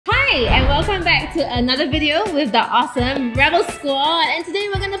Hi, and welcome back to another video with the awesome Rebel Squad. And today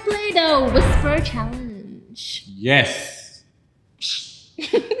we're gonna play the Whisper Challenge. Yes.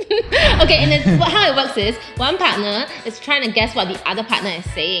 Okay, and then how it works is one partner is trying to guess what the other partner is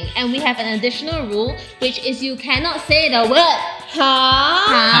saying, and we have an additional rule, which is you cannot say the word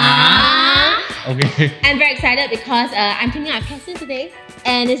huh. Okay. I'm very excited because I'm thinking of casting today,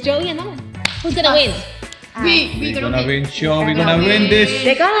 and it's Joey and Mama. Who's gonna win? We're gonna win. Sure, we're gonna win this.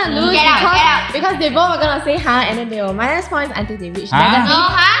 They're gonna lose because they both are gonna say huh, and then they will minus points until they reach negative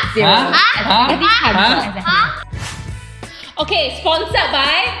zero. Okay, sponsored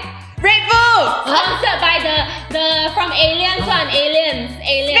by Red Bull! Sponsored by the from Aliens one. Aliens.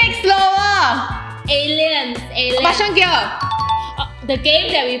 Speak slower! Aliens. Motion gear! The game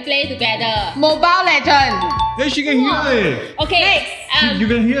that we play together. Mobile Legend! Yeah, she can hear it. Okay, You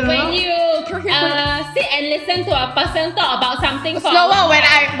can hear her. when you sit and listen to a person talk about something for Slower when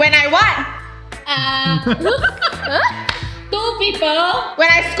I what? Two people. When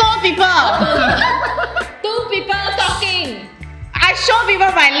I scold people! Two people talking. I show people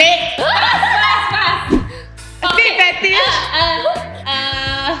my leg! Fast. Feet fetish!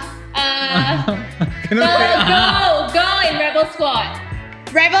 Girl in Rebel Squad.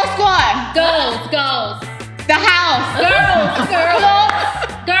 Rebel Squad! Girls. The house! Girls!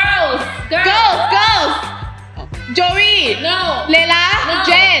 Joey! No. Leila! No.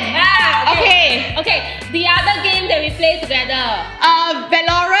 Jen! Okay. The other game that we play together.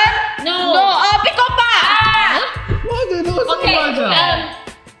 Valorant? No. Picopa! What do you know so much?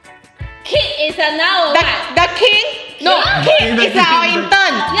 Kid is a noun. The king? No, Kid is our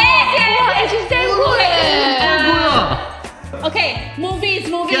intern. Yes. She's so good. Okay, movies.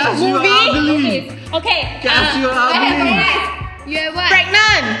 Guess you're ugly. Okay. Guess you're ugly. You have what?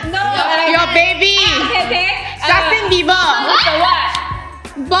 Pregnant. No. Your baby. Okay. Justin Bieber. What's the what?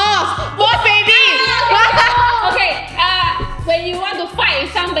 Boss baby. Okay. When you want to fight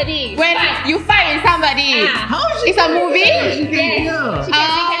with somebody. When you fight with somebody. How is she? It's a movie. She can hear.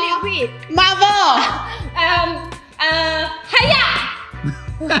 Can you read? Marvel. Haya.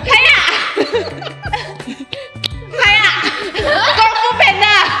 Kung Fu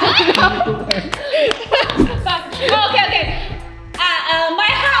Panda. Okay.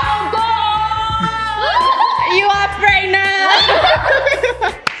 My heart will go. You are pregnant.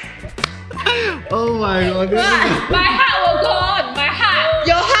 Oh my god. My heart will go on. My heart.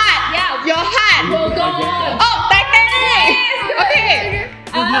 Your heart. Yeah. Your heart. Will go on. Oh, Titanic. Okay.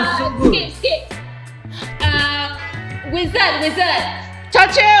 Skip. Wizard.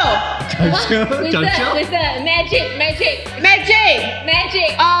 Churchill. Wizard. Magic.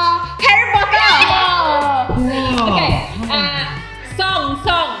 Harry Potter. Okay. Songs.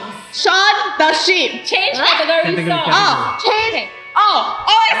 Shaun the Sheep. Change category song. Change. Okay.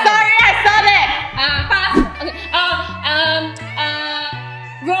 Sorry, I saw that. Pass. Okay.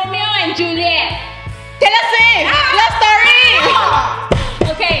 Romeo and Juliet. Taylor Swift. Love Story.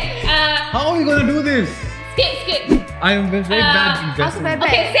 Okay. How are we gonna do this? Skip. I am very bad in guessing.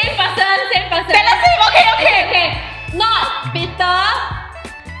 Okay, same person. Taylor Swift. Okay. Not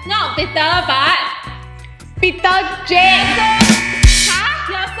bitter, but Peter Jackson.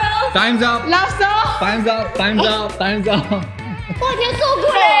 yourself. Time's up. Love song. Time's up. Oh, they're so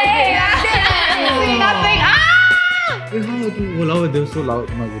good. Nothing. Wow, they're so loud.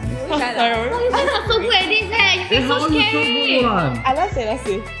 Oh my goodness. You're not so good at this, You feel so scary. I love Taylor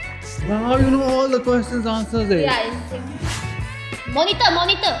Swift. Wow, you know all the questions, answers.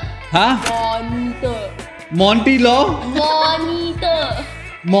 Monitor. Huh? Monty Law?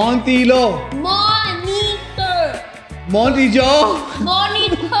 Monty Law. Monty Joe?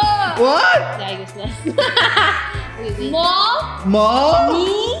 What? Yeah, useless.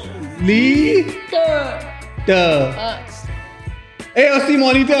 Lee? AOC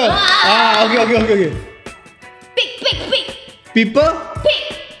monitor. Okay. Pig. People?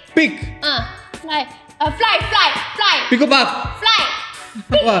 Pig. Fly. Pick up. Fly.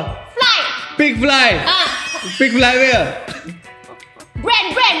 What? Fly. Pig fly. Pig fly where?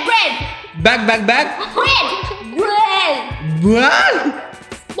 Brand. Back. Brand. What?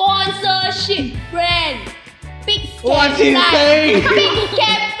 Sponsorship. Brand. Pig What's he saying? Pig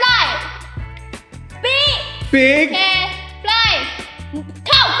can fly. Pig. Can fly.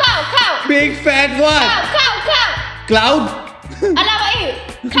 Cow. Big fat what? Cow. Cloud? Alamak you.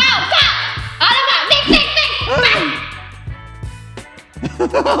 Cow. Alamak. Next.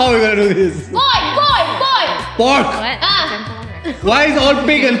 How are we gonna do this? Boy. Pork. Why is all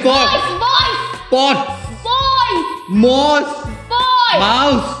pig and pork? Boys. Pot. Mouse.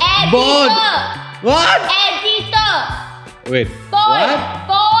 Boat. What? Editor. Wait. Boy. What?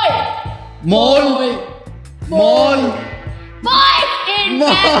 Mole. Mole. Boys in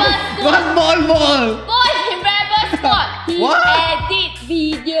Rebel Squad. What mole? Boys in Rebel Squad. He What? edit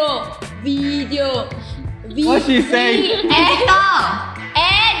video. What's she saying? Edit.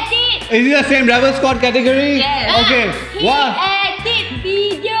 Is it the same Rebel Squad category? Yes. Okay. He What? edit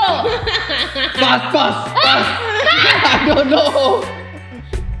video. Pass. I don't know.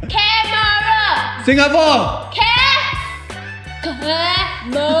 Camera. Singapore. Camera.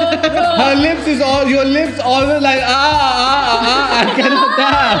 Her lips is all. Your lips always like I cannot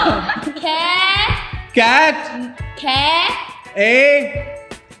tell. Cat. A.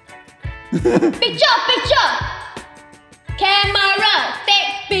 Picture. Camera.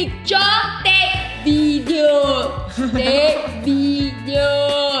 Take picture. Take video.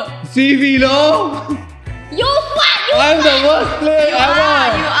 See below. You what? I'm the worst player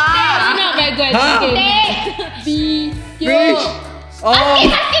ever. You are. You're not very good. Huh? Take video. Fish. Oh.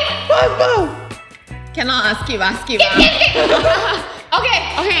 Pass. Cannot skip. Okay.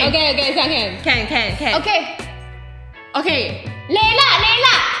 Can. Can. Okay. Layla.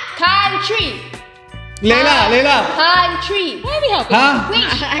 Country. Layla. Country. Why are we helping? Huh?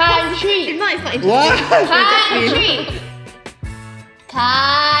 Which country? If not, it's not interesting. What?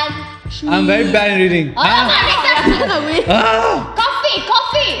 Country. I'm very bad in reading. Oh, later.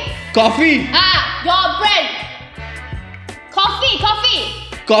 Coffee. Your brand. Coffee.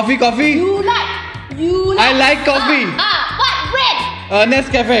 Coffee. You like. I like coffee. What brand?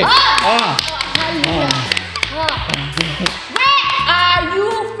 Nescafe. Where are you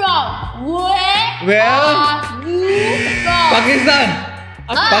from? Where? Are you from? Pakistan.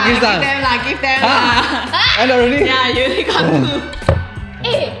 Pakistan. Give them. And already? Yeah, you got two.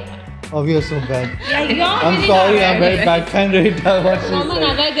 Oh, we are so bad. You're I'm really sorry, not I'm very bad. Can't really tell what she Mama not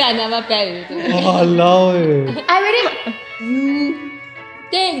said. very good, I never pair with you. Oh, love. I really. You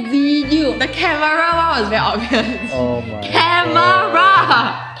take video. The camera one was very obvious. Oh my. Camera.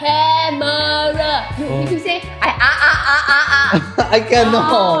 You say I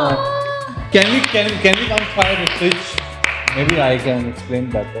cannot. Can we come try to switch? Maybe I can explain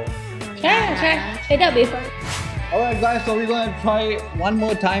better. Try. That'll be fun. Alright guys, so we're gonna try one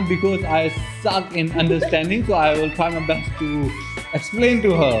more time because I suck in understanding, so I will try my best to explain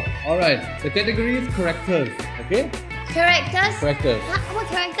to her. Alright, the category is characters, okay? Characters? Characters. What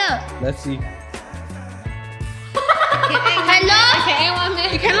character? Let's see. Hello?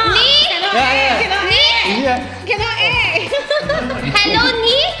 You cannot. Yeah. Hello,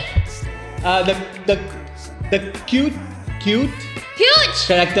 Ni? The cute Huge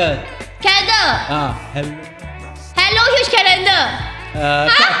character. calendar. Hello. Hello, huge calendar.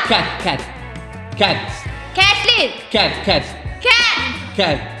 Cat. Kathleen. Cat.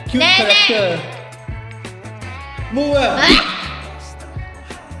 Cute Nene. character. Move up.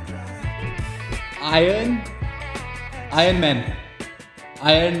 Iron Man.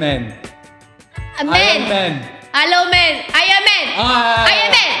 A man. Iron Man. Hello, man. Iron Man.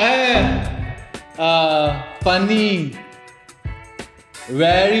 Iron Man. Funny.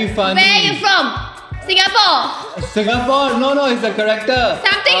 Very funny. Where are you from? Singapore. Singapore? No, it's a character.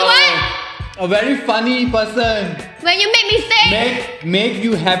 Something what? A very funny person. When you make mistake. Make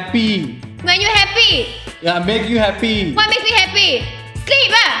you happy. When you happy. Yeah, make you happy. What makes me happy?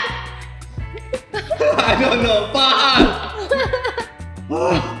 Sleep, I don't know.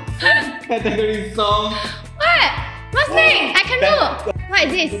 Category song. What? What's next? I can do. What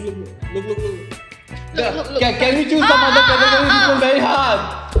is this? Look. Can we choose some other category? This is very hard.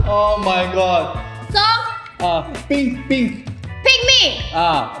 Oh my god. Song? Pink. Pick me.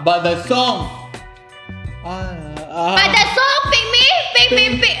 But the song. But the song pick me.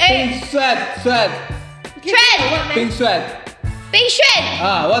 Pink sweat. Trend. Pink sweat. Pink Shred.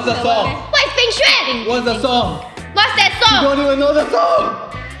 What's the song? What is Pink Shred? What's the song? What's that You song? don't even know the song.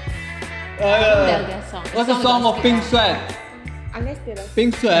 What's the song of Pink Sweat?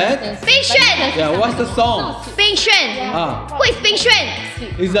 Pink Sweat? Pink Shred. Yeah, what's the song? Pink Shred. Who is Pink Shred?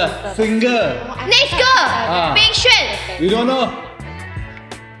 It's a singer. Next girl. Pink Shred. You don't know?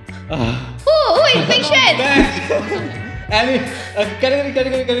 Who is Pink Shred? Category.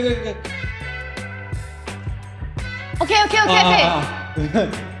 Okay.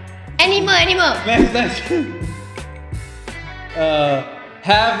 Animal. Next.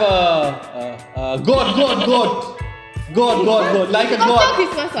 Have a goat. Like a goat.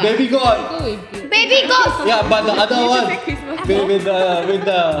 Baby goat. Baby ghost. Yeah, but the other one with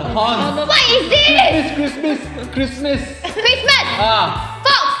the horns. What is this? Christmas. Christmas.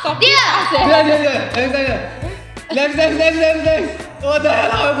 Fox. Deer. Next. What the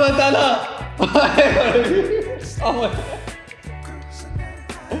hell? I'm going to tell her. Oh my.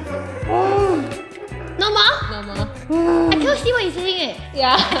 I cannot see what he's saying.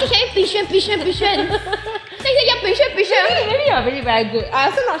 Yeah. I keep hearing 比轩 then he said, yeah, 比轩 Maybe you're really very good.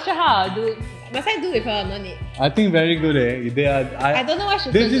 I'm also not sure how I'll do. Must I do with her or no need? I think very good, eh? They are. I don't know what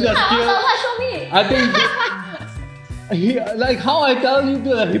she's This is a skill. show me. I think. Like how I tell you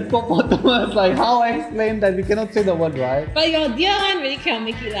to a hippopotamus, like how I explain that we cannot say the word, right? But your dear one really cannot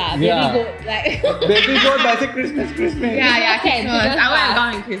make it lah. Yeah. Baby goat, like. Baby goat, I say Christmas. Yeah, Okay, Christmas. I want to go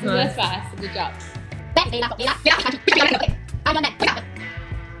in Christmas Christmas. fast. Good job.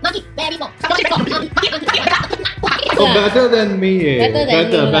 Oh, better than me, eh? Better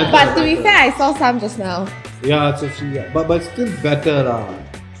than you lah. But to be fair, I saw some just now. Yeah, so but still better lah.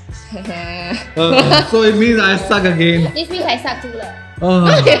 So it means I suck again. This means I suck too. Oh.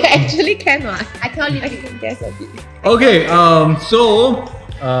 Actually can what? I cannot leave it. Guess a bit. Okay, so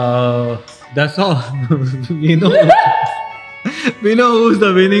that's all. we know who's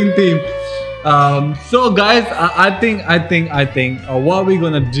the winning team. So guys, I think what we're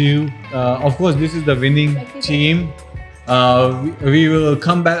gonna do, of course this is the winning team. We will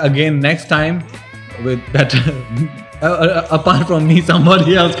come back again next time with better. Apart from me,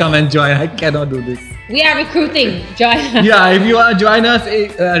 somebody else come and join. I cannot do this. We are recruiting. Join us. Yeah, if you want to join us,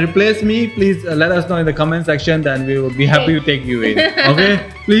 replace me, please let us know in the comment section. Then we will be happy to take you in. Okay?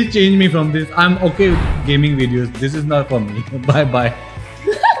 Please change me from this. I'm okay with gaming videos. This is not for me. Bye bye.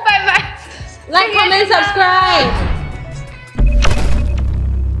 Bye bye. Like, comment, subscribe.